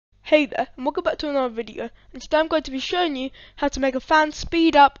Hey there, and welcome back to another video, and today I'm going to be showing you how to make a fan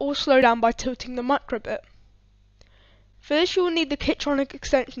speed up or slow down by tilting the microbit. For this you will need the Kitronik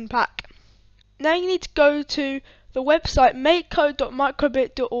extension pack. Now you need to go to the website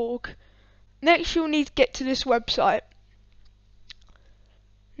makecode.microbit.org. Next you will need to get to this website.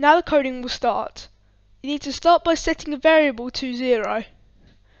 Now the coding will start. You need to start by setting a variable to 0.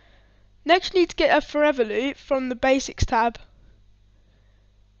 Next you need to get a forever loop from the basics tab.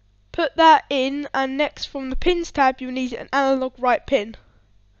 Put that in, and next from the pins tab you will need an analog write pin.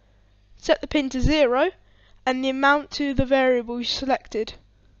 Set the pin to 0 and the amount to the variable you selected.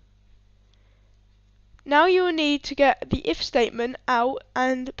 Now you will need to get the if statement out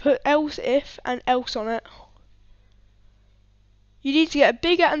and put else if and else on it. You need to get a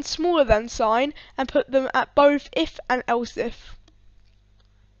bigger and smaller than sign and put them at both if and else if.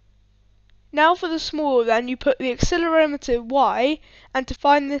 Now for the smaller than, you put the accelerometer Y, and to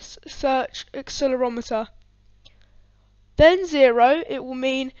find this search accelerometer. Then 0, it will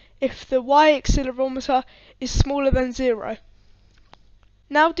mean if the Y accelerometer is smaller than 0.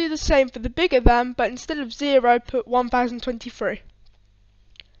 Now do the same for the bigger than, but instead of 0 put 1023.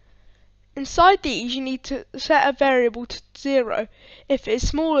 Inside these you need to set a variable to 0 if it is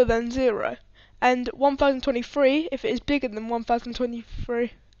smaller than 0, and 1023 if it is bigger than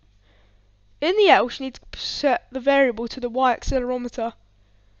 1023. In the else, you need to set the variable to the Y accelerometer.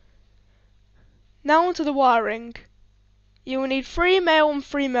 Now onto the wiring. You will need 3 male and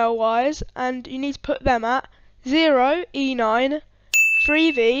 3 male wires, and you need to put them at 0, E9,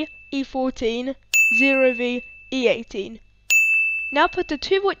 3V, E14, 0V, E18. Now put the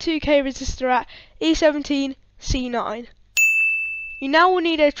 2.2K resistor at E17, C9. You now will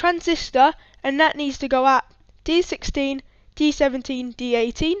need a transistor, and that needs to go at D16, D17,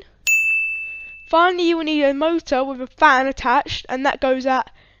 D18. Finally you will need a motor with a fan attached, and that goes at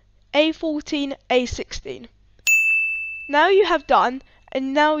A14, A16. Now you have done,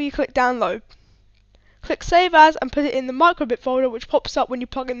 and now you click download. Click save as and put it in the microbit folder, which pops up when you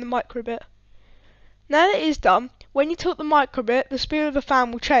plug in the microbit. Now that it is done, when you tilt the microbit, the speed of the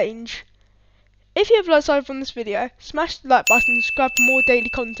fan will change. If you have liked something from this video, smash the like button and subscribe for more daily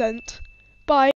content. Bye.